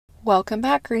Welcome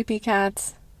back, Creepy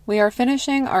Cats. We are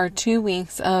finishing our 2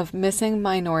 weeks of missing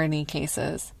minority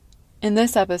cases. In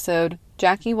this episode,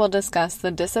 Jackie will discuss the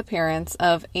disappearance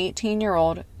of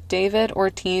 18-year-old David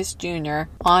Ortiz Jr.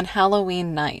 on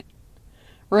Halloween night.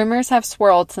 Rumors have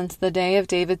swirled since the day of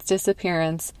David's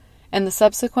disappearance, and the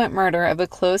subsequent murder of a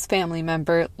close family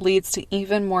member leads to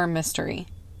even more mystery.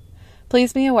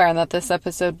 Please be aware that this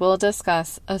episode will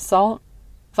discuss assault,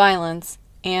 violence,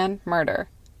 and murder.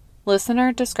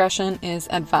 Listener discretion is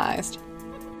advised.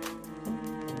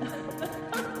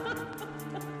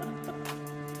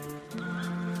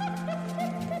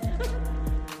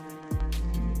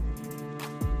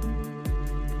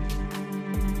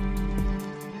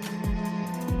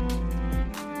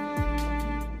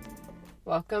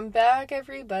 Welcome back,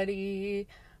 everybody.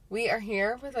 We are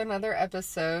here with another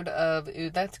episode of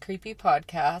Ooh, That's Creepy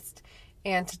podcast,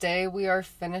 and today we are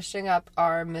finishing up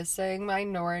our Missing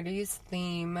Minorities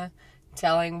theme,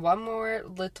 telling one more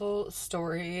little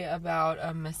story about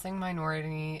a missing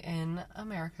minority in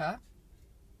America.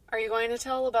 Are you going to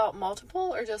tell about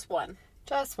multiple or just one?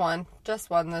 Just one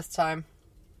this time.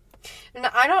 And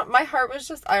my heart was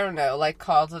just,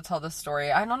 called to tell the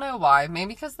story. I don't know why.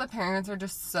 Maybe because the parents are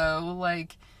just so,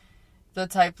 the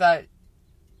type that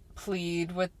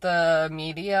plead with the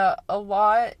media a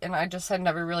lot. And I just had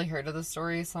never really heard of the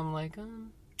story, so I'm like,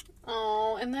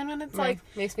 Oh, and then when it's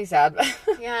makes me sad.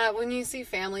 Yeah, when you see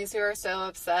families who are so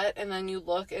upset, and then you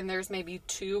look and there's maybe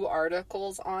 2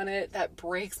 articles on it, that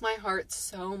breaks my heart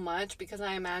so much, because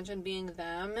I imagine being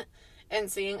them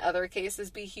and seeing other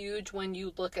cases be huge when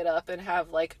you look it up and have,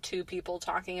 2 people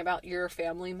talking about your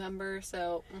family member,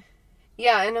 so...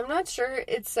 Yeah, and I'm not sure,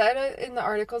 it said in the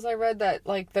articles I read that,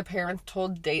 the parents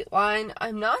told Dateline.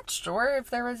 I'm not sure if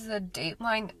there was a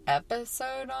Dateline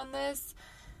episode on this,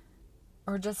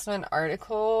 or just an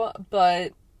article,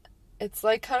 but it's,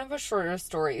 kind of a shorter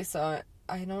story, so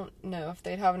I don't know if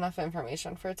they'd have enough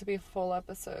information for it to be a full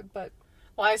episode, but...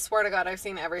 Well, I swear to God, I've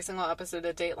seen every single episode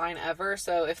of Dateline ever,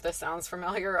 so if this sounds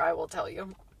familiar, I will tell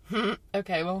you.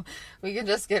 Okay, well, we can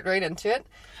just get right into it.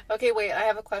 Okay, wait, I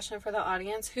have a question for the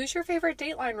audience. Who's your favorite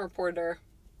Dateline reporter?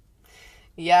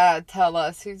 Yeah, tell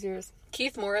us. Who's yours?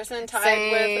 Keith Morrison,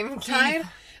 tied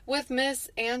with Miss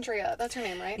Andrea. That's her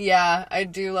name, right? Yeah, I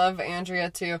do love Andrea,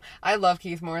 too. I love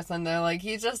Keith Morrison, though.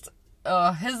 He just...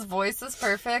 his voice is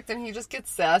perfect, and he just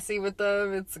gets sassy with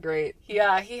them. It's great.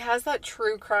 Yeah, he has that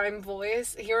true crime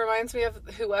voice. He reminds me of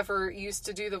whoever used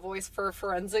to do the voice for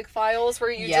Forensic Files,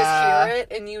 where you just hear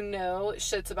it, and you know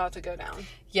shit's about to go down.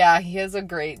 Yeah, he has a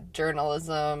great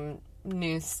journalism,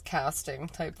 newscasting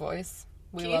type voice.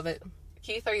 We love it.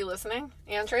 Keith, are you listening?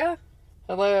 Andrea?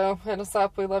 Hello, hit us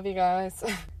up. We love you guys.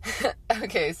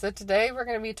 Okay, so today we're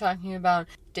going to be talking about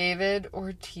David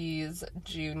Ortiz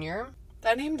Jr.,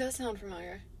 That name does sound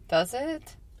familiar. Does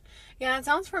it? Yeah, it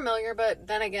sounds familiar, but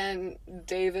then again,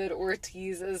 David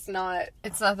Ortiz is not...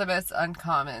 It's not the most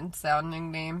uncommon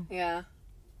sounding name. Yeah.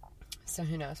 So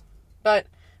who knows? But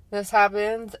this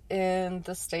happened in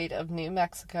the state of New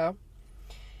Mexico.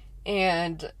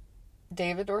 And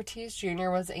David Ortiz Jr.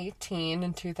 was 18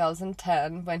 in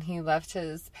 2010 when he left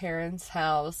his parents'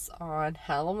 house on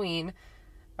Halloween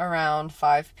around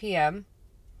 5 p.m.,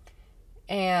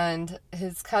 and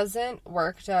his cousin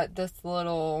worked at this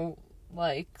little,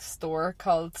 store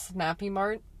called Snappy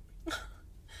Mart.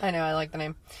 I know, I like the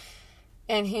name.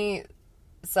 And he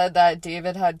said that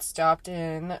David had stopped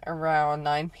in around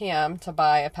 9 p.m. to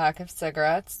buy a pack of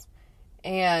cigarettes.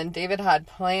 And David had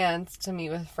plans to meet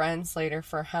with friends later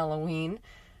for Halloween.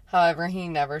 However, he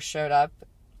never showed up.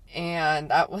 And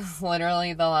that was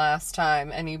literally the last time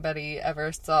anybody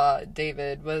ever saw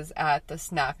David was at the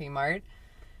Snappy Mart.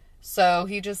 So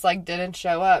he just, didn't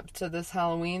show up to this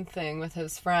Halloween thing with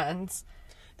his friends.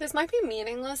 This might be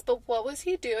meaningless, but what was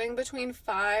he doing between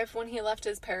 5 when he left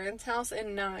his parents' house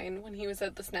and 9 when he was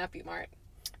at the Snappy Mart?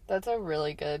 That's a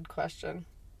really good question.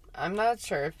 I'm not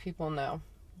sure if people know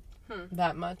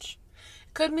that much.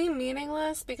 Could be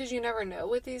meaningless because you never know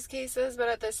with these cases, but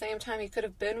at the same time, he could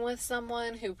have been with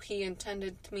someone who he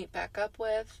intended to meet back up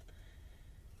with.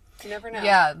 You never know.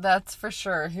 Yeah, that's for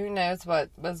sure. Who knows what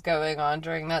was going on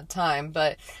during that time.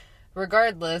 But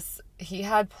regardless, he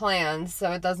had plans,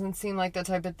 so it doesn't seem like the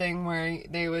type of thing where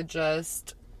they would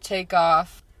just take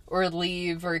off or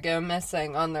leave or go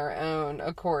missing on their own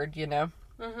accord, you know?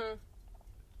 Mm-hmm.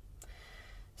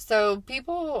 So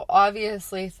people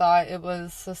obviously thought it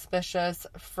was suspicious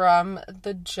from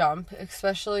the jump,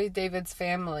 especially David's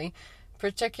family,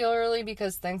 particularly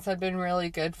because things had been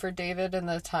really good for David in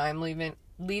the time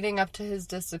leading up to his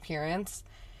disappearance.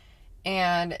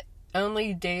 And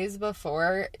only days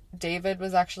before, David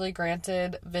was actually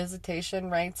granted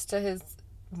visitation rights to his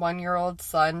 1-year-old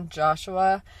son,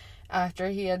 Joshua, after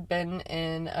he had been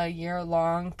in a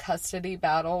year-long custody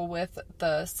battle with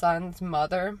the son's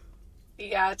mother.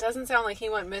 Yeah, it doesn't sound like he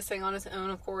went missing on his own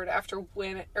accord after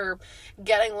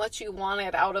getting what you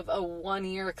wanted out of a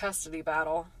 1-year custody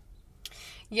battle.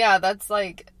 Yeah, that's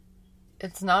like,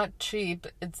 it's not cheap,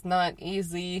 it's not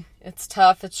easy, it's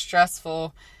tough, it's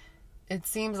stressful. It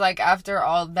seems like after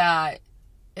all that,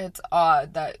 it's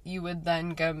odd that you would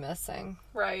then go missing.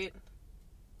 Right.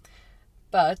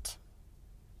 But.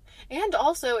 And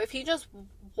also, if he just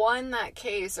won that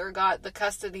case or got the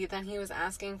custody that he was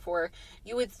asking for,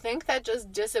 you would think that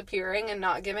just disappearing and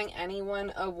not giving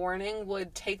anyone a warning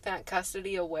would take that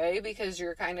custody away because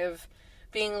you're kind of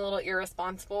being a little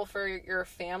irresponsible for your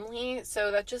family. So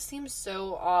that just seems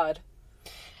so odd.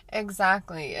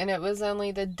 Exactly. And it was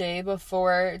only the day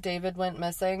before David went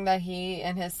missing that he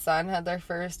and his son had their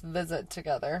first visit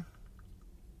together.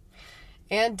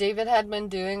 And David had been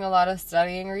doing a lot of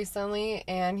studying recently,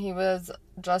 and he was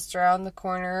just around the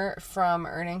corner from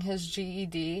earning his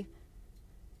GED.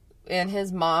 And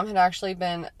his mom had actually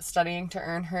been studying to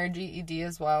earn her GED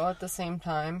as well at the same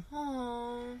time.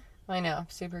 Aww. I know,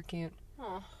 super cute.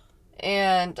 Aww.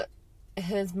 And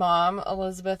his mom,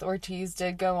 Elizabeth Ortiz,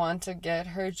 did go on to get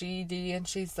her GED, and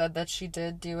she said that she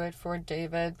did do it for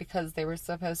David because they were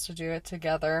supposed to do it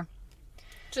together.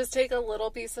 Just take a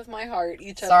little piece of my heart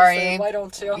each sorry. episode. Why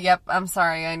don't you? Yep, I'm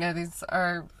sorry. I know these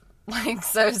are, like,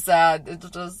 so sad. It's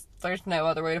just, there's no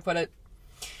other way to put it.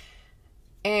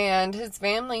 And his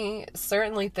family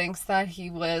certainly thinks that he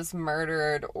was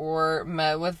murdered or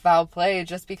met with foul play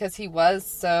just because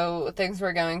things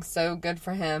were going so good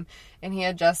for him. And he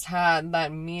had just had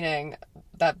that meeting,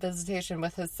 that visitation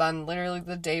with his son literally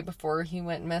the day before he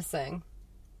went missing.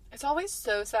 It's always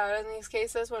so sad in these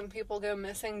cases when people go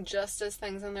missing just as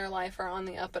things in their life are on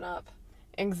the up and up.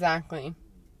 Exactly.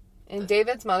 And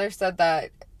David's mother said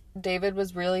that David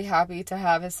was really happy to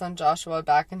have his son Joshua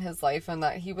back in his life and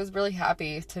that he was really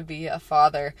happy to be a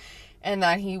father and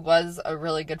that he was a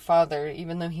really good father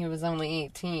even though he was only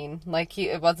 18.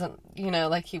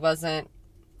 He wasn't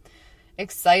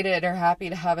excited or happy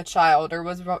to have a child or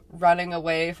was running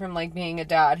away from being a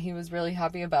dad. He was really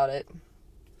happy about it.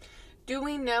 Do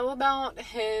we know about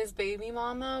his baby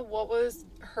mama? What was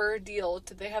her deal?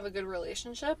 Did they have a good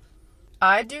relationship?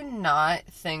 I do not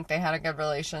think they had a good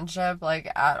relationship,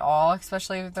 at all,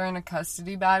 especially if they're in a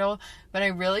custody battle. But I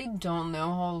really don't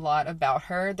know a whole lot about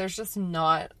her. There's just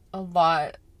not a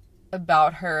lot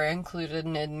about her included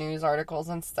in news articles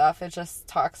and stuff. It just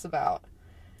talks about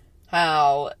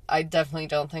how I definitely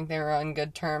don't think they were on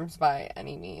good terms by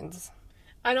any means.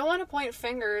 I don't want to point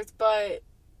fingers, but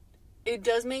it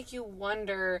does make you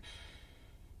wonder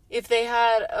if they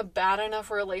had a bad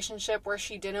enough relationship where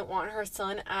she didn't want her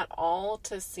son at all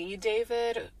to see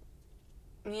David,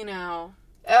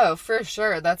 Oh, for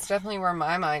sure. That's definitely where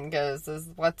my mind goes, is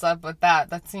what's up with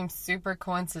that. That seems super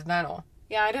coincidental.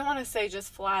 Yeah, I didn't want to say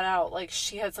just flat out,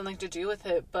 she had something to do with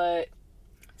it, but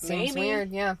seems weird,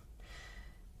 yeah.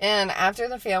 And after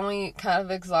the family kind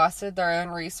of exhausted their own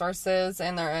resources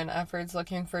and their own efforts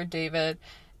looking for David,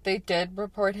 they did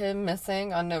report him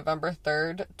missing on November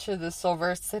 3rd to the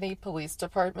Silver City Police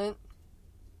Department.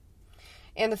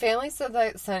 And the family said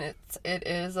that since it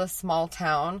is a small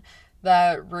town,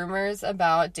 that rumors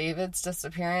about David's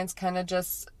disappearance kind of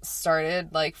just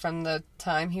started, from the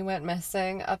time he went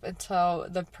missing up until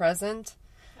the present.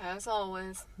 As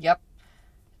always. Yep.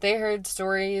 They heard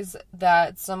stories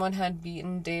that someone had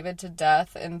beaten David to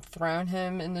death and thrown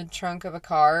him in the trunk of a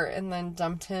car and then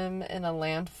dumped him in a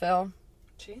landfill.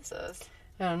 Jesus.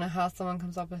 I don't know how someone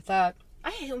comes up with that. I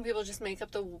hate when people just make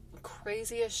up the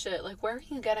craziest shit. Where are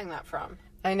you getting that from?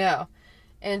 I know.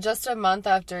 And just a month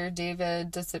after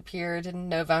David disappeared in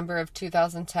November of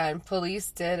 2010, police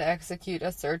did execute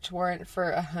a search warrant for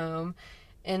a home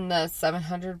in the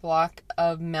 700 block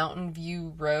of Mountain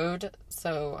View Road.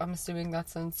 So I'm assuming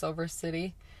that's in Silver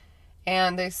City.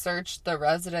 And they searched the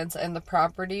residence and the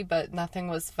property, but nothing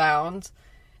was found.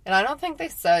 And I don't think they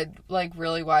said,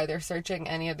 really why they're searching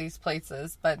any of these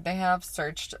places, but they have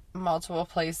searched multiple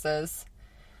places.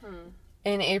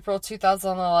 In April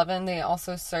 2011, they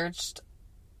also searched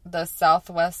the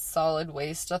Southwest Solid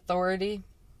Waste Authority,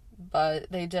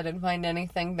 but they didn't find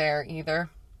anything there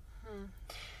either.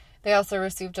 They also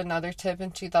received another tip in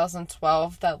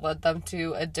 2012 that led them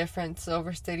to a different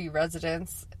Silver City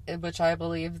residence, which I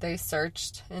believe they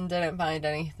searched and didn't find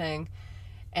anything.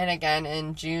 And again,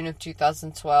 in June of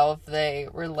 2012, they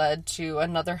were led to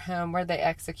another home where they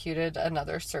executed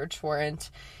another search warrant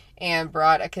and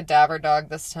brought a cadaver dog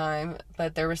this time,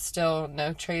 but there was still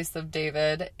no trace of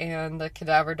David, and the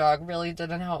cadaver dog really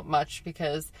didn't help much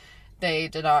because they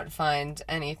did not find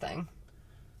anything.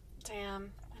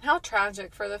 Damn. And how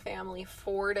tragic for the family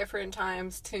 4 different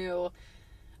times to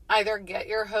either get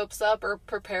your hopes up or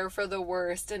prepare for the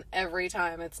worst, and every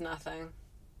time it's nothing.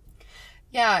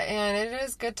 Yeah, and it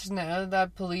is good to know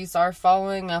that police are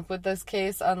following up with this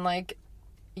case, unlike,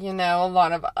 a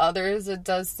lot of others. It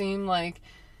does seem like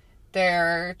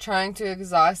they're trying to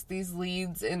exhaust these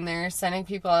leads and they're sending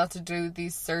people out to do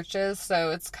these searches,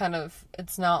 so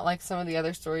it's not like some of the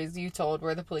other stories you told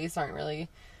where the police aren't really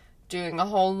doing a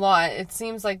whole lot. It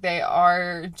seems like they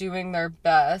are doing their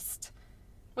best.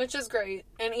 Which is great.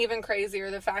 And even crazier,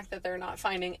 the fact that they're not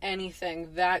finding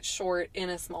anything that short in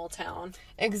a small town.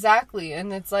 Exactly.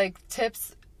 And it's like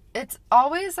tips. It's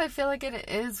always, I feel like it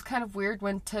is kind of weird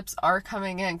when tips are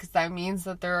coming in, because that means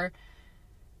that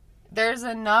there's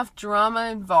enough drama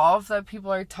involved that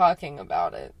people are talking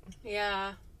about it.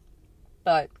 Yeah.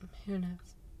 But who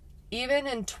knows? Even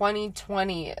in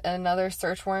 2020, another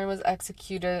search warrant was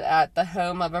executed at the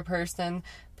home of a person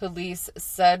police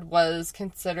said was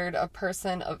considered a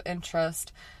person of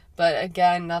interest. But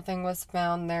again, nothing was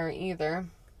found there either.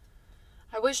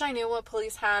 I wish I knew what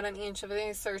police had in each of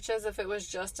these searches, if it was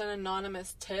just an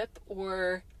anonymous tip,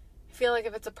 or I feel like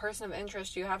if it's a person of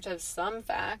interest, you have to have some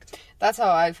fact. That's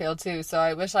how I feel too, so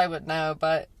I wish I would know,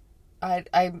 but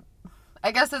I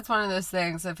guess it's one of those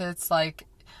things, if it's like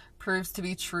proves to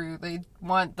be true, they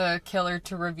want the killer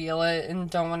to reveal it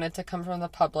and don't want it to come from the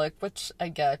public, which I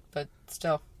get, but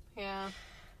still. Yeah.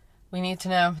 We need to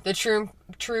know. The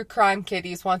true crime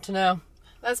kitties want to know.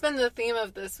 That's been the theme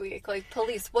of this week. Like,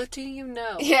 police, what do you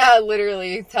know? Yeah,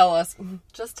 literally, tell us.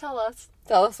 Just tell us.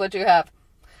 Tell us what you have.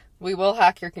 We will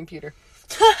hack your computer.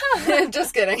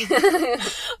 Just kidding.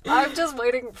 I'm just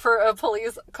waiting for a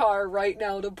police car right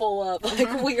now to pull up.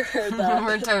 Like, we heard that.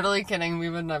 We're totally kidding. We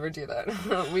would never do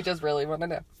that. We just really want to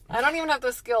know. I don't even have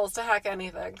the skills to hack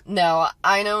anything. No,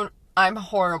 I know I'm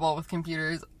horrible with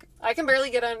computers. I can barely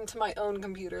get into my own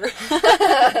computer.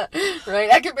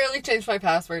 Right? I can barely change my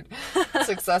password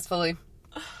successfully.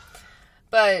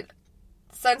 But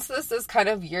since this is kind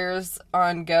of years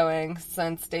ongoing,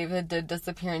 since David did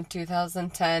disappear in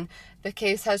 2010, the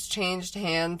case has changed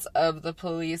hands of the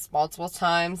police multiple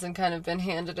times and kind of been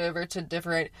handed over to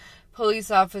different police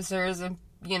officers and,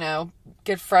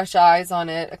 get fresh eyes on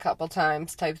it a couple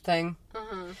times type thing.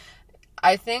 Mm-hmm.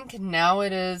 I think now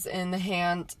it is in the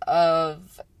hands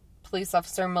of police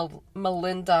officer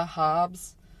Melinda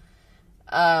Hobbs.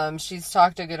 She's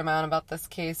talked a good amount about this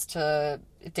case to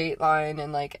Dateline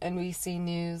and like NBC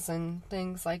News and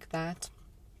things like that.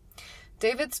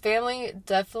 David's family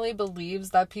definitely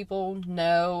believes that people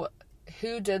know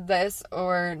who did this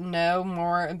or know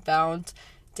more about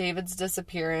David's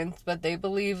disappearance, but they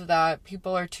believe that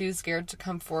people are too scared to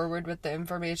come forward with the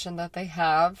information that they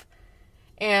have.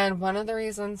 And one of the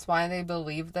reasons why they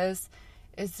believe this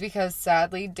is because,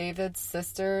 sadly, David's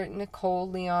sister, Nicole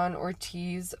Leon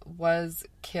Ortiz, was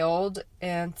killed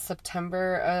in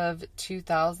September of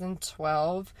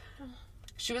 2012.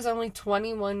 She was only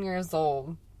 21 years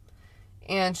old,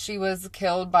 and she was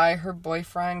killed by her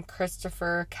boyfriend,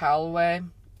 Christopher Calloway,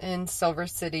 in Silver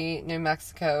City, New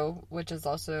Mexico, which is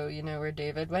also, where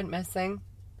David went missing.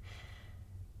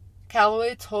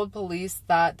 Calloway told police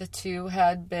that the two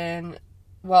had been,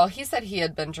 he said he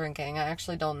had been drinking. I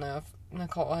actually don't know if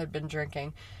Nicole had been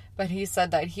drinking, but he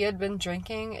said that he had been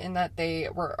drinking and that they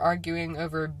were arguing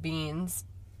over beans.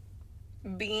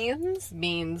 Beans?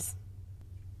 Beans.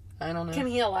 I don't know. Can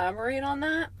he elaborate on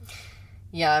that?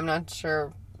 Yeah, I'm not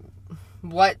sure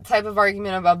what type of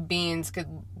argument about beans could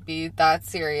be that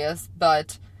serious,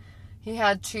 but he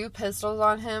had 2 pistols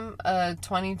on him, a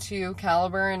 .22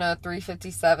 caliber and a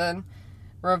 .357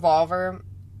 revolver,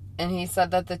 and he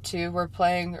said that the 2 were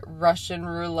playing Russian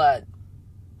roulette.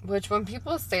 Which, when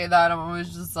people say that, I'm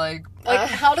always just like...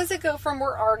 how does it go from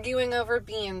we're arguing over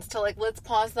beans to, let's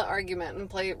pause the argument and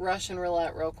play Russian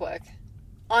roulette real quick?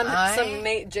 On some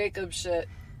Nate Jacobs shit.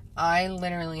 I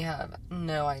literally have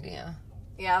no idea.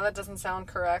 Yeah, that doesn't sound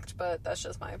correct, but that's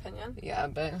just my opinion. Yeah,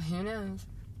 but who knows?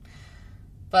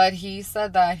 But he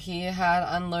said that he had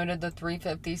unloaded the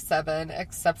 .357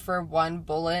 except for 1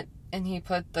 bullet, and he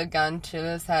put the gun to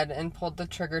his head and pulled the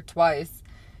trigger twice.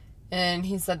 And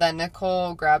he said that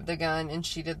Nicole grabbed the gun and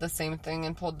she did the same thing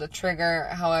and pulled the trigger.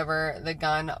 However, the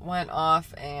gun went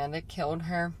off and it killed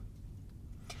her.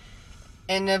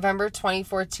 In November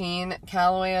 2014,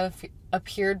 Calloway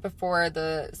appeared before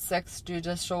the 6th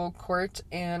Judicial Court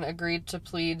and agreed to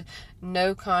plead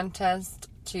no contest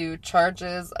to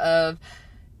charges of,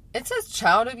 it says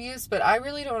child abuse, but I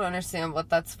really don't understand what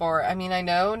that's for. I mean, I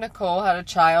know Nicole had a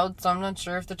child, so I'm not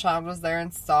sure if the child was there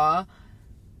and saw,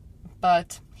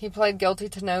 but He pled guilty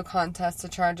to no contest to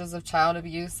charges of child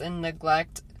abuse and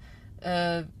neglectful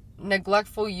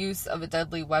use of a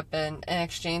deadly weapon in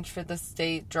exchange for the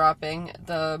state dropping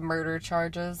the murder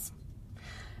charges.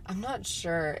 I'm not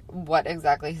sure what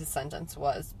exactly his sentence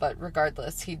was, but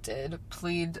regardless, he did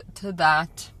plead to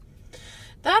that.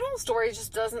 That whole story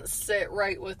just doesn't sit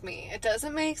right with me. It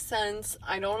doesn't make sense.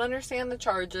 I don't understand the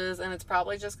charges, and it's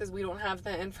probably just because we don't have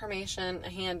the information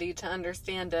handy to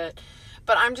understand it.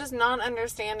 But I'm just not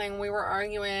understanding. We were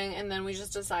arguing, and then we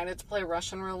just decided to play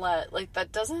Russian roulette. Like,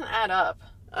 that doesn't add up.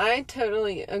 I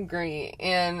totally agree.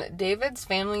 And David's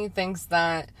family thinks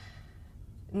that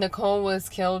Nicole was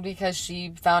killed because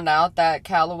she found out that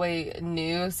Calloway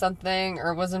knew something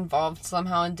or was involved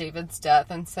somehow in David's death,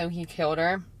 and so he killed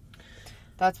her.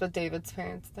 That's what David's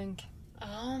parents think.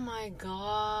 Oh my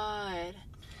god.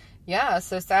 Yeah,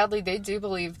 so sadly they do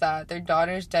believe that their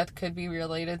daughter's death could be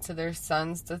related to their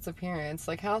son's disappearance.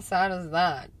 Like, how sad is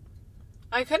that?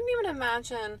 I couldn't even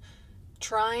imagine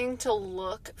trying to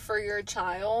look for your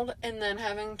child and then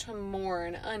having to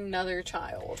mourn another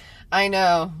child. I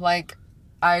know. Like,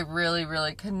 I really,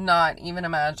 really could not even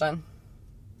imagine.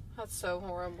 That's so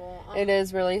horrible. It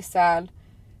is really sad.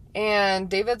 And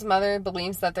David's mother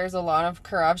believes that there's a lot of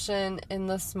corruption in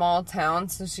the small town,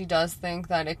 so she does think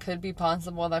that it could be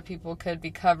possible that people could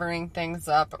be covering things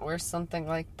up or something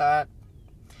like that.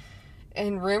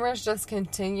 And rumors just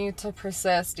continue to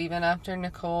persist even after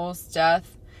Nicole's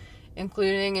death,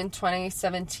 including in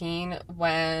 2017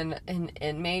 when an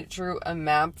inmate drew a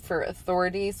map for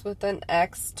authorities with an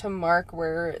X to mark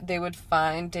where they would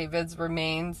find David's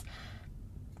remains.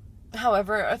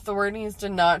 However, authorities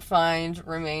did not find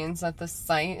remains at the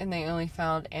site, and they only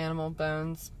found animal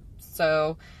bones.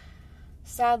 So,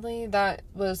 sadly, that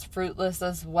was fruitless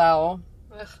as well.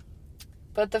 Ugh.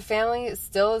 But the family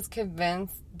still is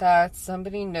convinced that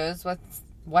somebody knows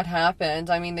what happened.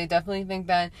 I mean, they definitely think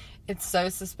that it's so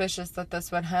suspicious that this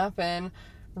would happen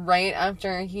right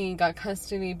after he got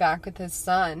custody back with his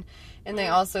son. And they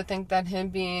also think that him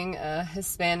being a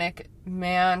Hispanic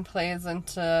man plays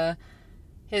into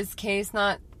his case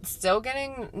still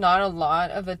getting not a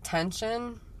lot of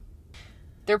attention.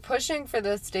 They're pushing for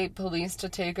the state police to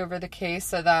take over the case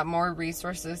so that more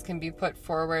resources can be put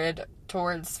forward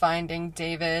towards finding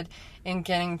David and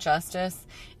getting justice.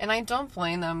 And I don't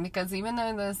blame them, because even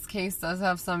though this case does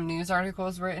have some news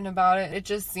articles written about it, it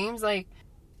just seems like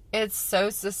it's so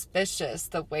suspicious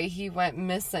the way he went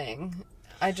missing.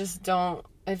 I just don't.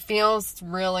 It feels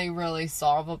really, really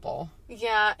solvable.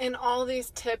 Yeah, and all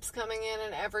these tips coming in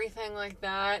and everything like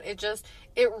that, it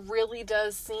really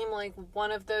does seem like one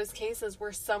of those cases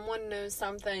where someone knows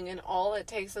something and all it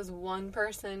takes is one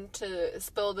person to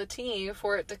spill the tea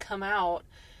for it to come out.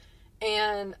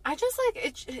 And I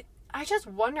just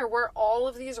wonder where all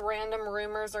of these random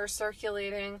rumors are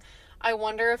circulating. I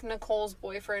wonder if Nicole's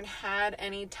boyfriend had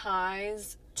any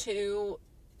ties to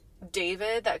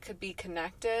David that could be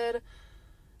connected.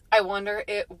 I wonder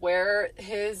where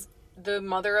the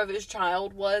mother of his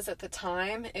child was at the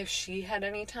time, if she had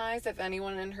any ties, if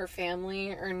anyone in her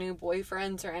family or new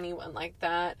boyfriends or anyone like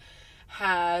that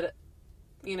had,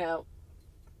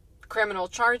 criminal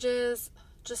charges.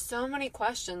 Just so many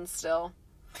questions still.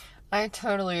 I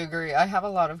totally agree. I have a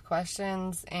lot of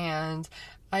questions, and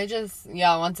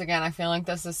once again, I feel like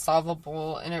this is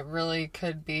solvable and it really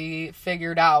could be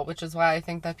figured out, which is why I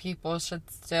think that people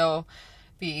should still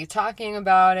be talking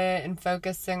about it and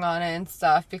focusing on it and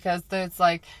stuff, because it's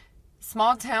like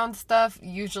small town stuff,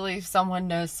 usually someone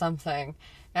knows something.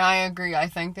 And I agree, I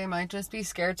think they might just be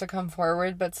scared to come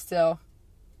forward, but still.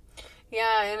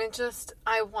 Yeah, and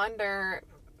I wonder,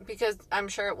 because I'm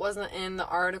sure it wasn't in the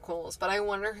articles, but I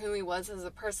wonder who he was as a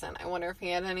person. I wonder if he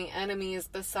had any enemies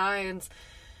besides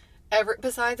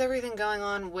everything going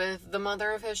on with the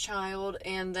mother of his child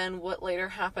and then what later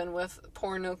happened with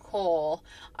poor Nicole.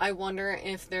 I wonder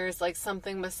if there's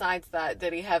something besides that.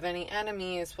 Did he have any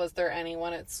enemies? Was there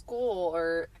anyone at school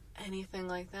or anything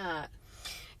like that?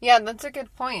 Yeah, that's a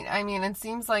good point. I mean, it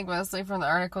seems like mostly from the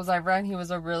articles I've read, he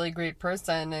was a really great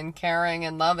person and caring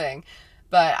and loving.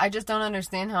 But I just don't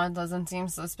understand how it doesn't seem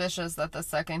suspicious that the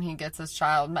second he gets his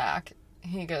child back,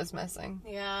 he goes missing.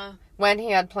 Yeah. When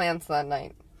he had plans that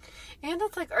night. And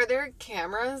it's are there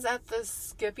cameras at the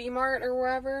Skippy Mart or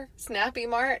wherever? Snappy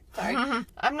Mart? Sorry.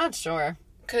 I'm not sure.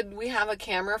 Could we have a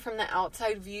camera from the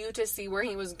outside view to see where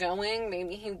he was going?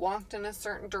 Maybe he walked in a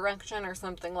certain direction or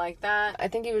something like that. I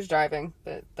think he was driving,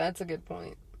 but that's a good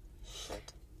point.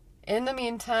 Shit. In the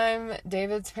meantime,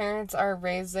 David's parents are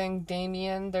raising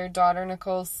Damien, their daughter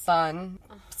Nicole's son.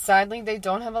 Sadly, they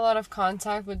don't have a lot of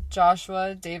contact with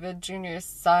Joshua, David Jr.'s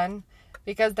son.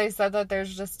 because they said that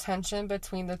there's just tension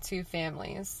between the two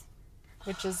families,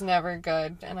 which is never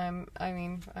good. And I'm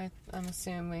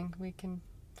assuming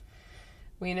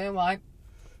we know why.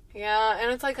 Yeah,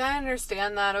 and it's like, I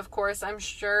understand that, of course. I'm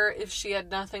sure if she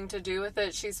had nothing to do with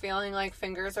it, she's feeling like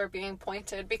fingers are being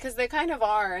pointed, because they kind of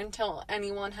are until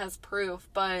anyone has proof.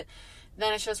 But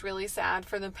then it's just really sad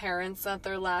for the parents that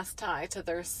their last tie to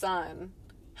their son,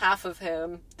 half of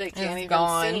him, they can't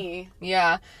even see.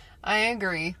 Yeah, I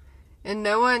agree. And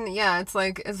no one, it's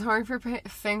like, it's hard for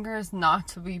fingers not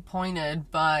to be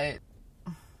pointed, but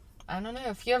I don't know.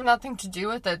 If you have nothing to do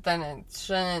with it, then it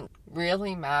shouldn't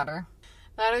really matter.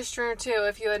 That is true, too.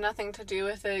 If you had nothing to do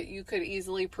with it, you could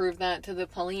easily prove that to the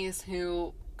police,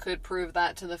 who could prove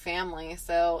that to the family.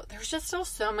 So there's just still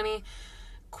so many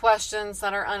questions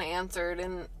that are unanswered.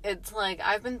 And it's like,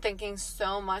 I've been thinking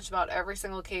so much about every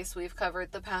single case we've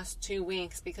covered the past 2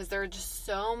 weeks, because there are just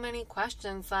so many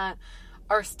questions that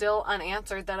are still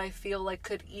unanswered that I feel like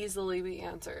could easily be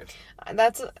answered.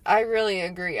 I really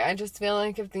agree. I just feel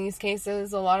like if these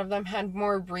cases, a lot of them had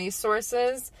more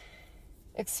resources,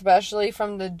 especially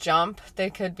from the jump, they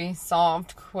could be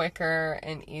solved quicker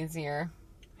and easier.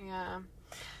 Yeah.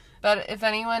 But if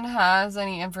anyone has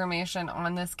any information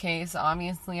on this case,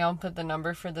 obviously I'll put the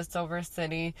number for the Silver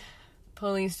City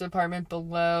Police Department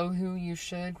below, who you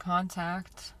should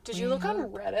contact. Did you look on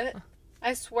Reddit?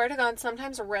 I swear to God,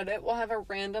 sometimes Reddit will have a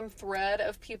random thread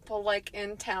of people, like,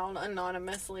 in town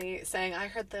anonymously saying, I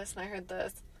heard this and I heard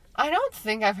this. I don't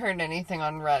think I've heard anything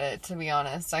on Reddit, to be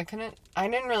honest. I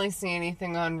didn't really see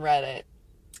anything on Reddit.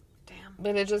 Damn.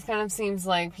 But it just kind of seems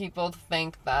like people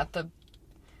think that the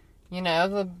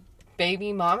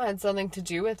baby mom had something to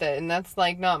do with it. And that's,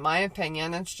 like, not my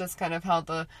opinion. It's just kind of how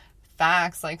the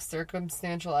facts, like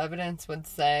circumstantial evidence, would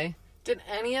say. Did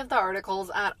any of the articles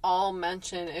at all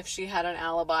mention if she had an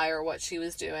alibi or what she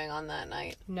was doing on that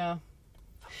night? No.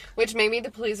 Which maybe the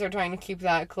police are trying to keep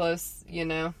that close,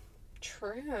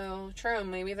 True.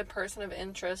 Maybe the person of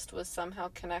interest was somehow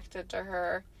connected to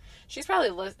her. She's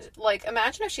probably,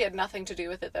 imagine if she had nothing to do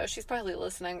with it, though. She's probably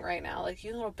listening right now, like,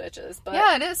 you little bitches. But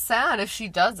yeah, it is sad if she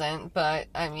doesn't, but,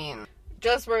 I mean,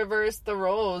 just reverse the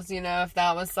roles, if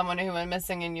that was someone who went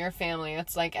missing in your family.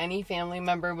 It's like any family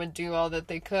member would do all that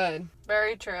they could.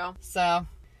 Very true. So,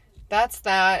 that's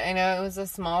that. I know it was a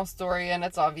small story, and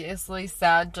it's obviously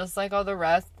sad, just like all the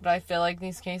rest, but I feel like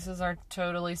these cases are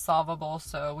totally solvable,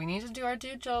 so we need to do our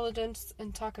due diligence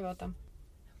and talk about them.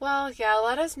 Well, yeah,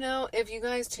 let us know if you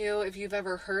guys, too, if you've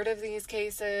ever heard of these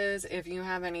cases, if you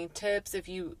have any tips, if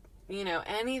you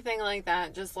anything like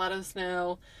that, just let us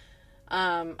know.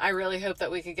 I really hope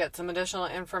that we could get some additional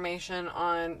information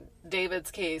on David's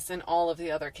case and all of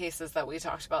the other cases that we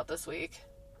talked about this week.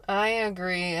 I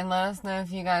agree, and let us know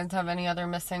if you guys have any other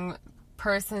missing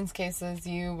persons cases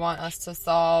you want us to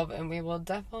solve, and we will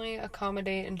definitely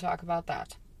accommodate and talk about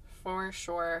that. For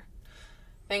sure.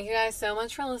 Thank you guys so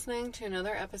much for listening to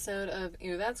another episode of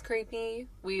Ew, That's Creepy.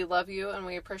 We love you, and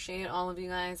we appreciate all of you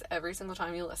guys every single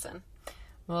time you listen.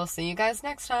 We'll see you guys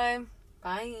next time.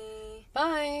 Bye.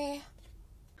 Bye.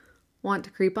 Want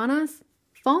to creep on us?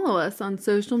 Follow us on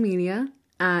social media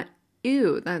at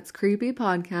Ew, That's Creepy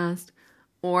Podcast,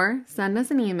 or send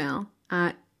us an email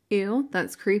at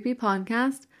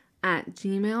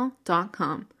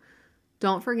ewthat'screepypodcast@gmail.com.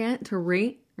 Don't forget to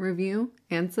rate, review,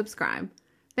 and subscribe.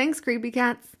 Thanks, creepy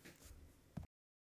cats.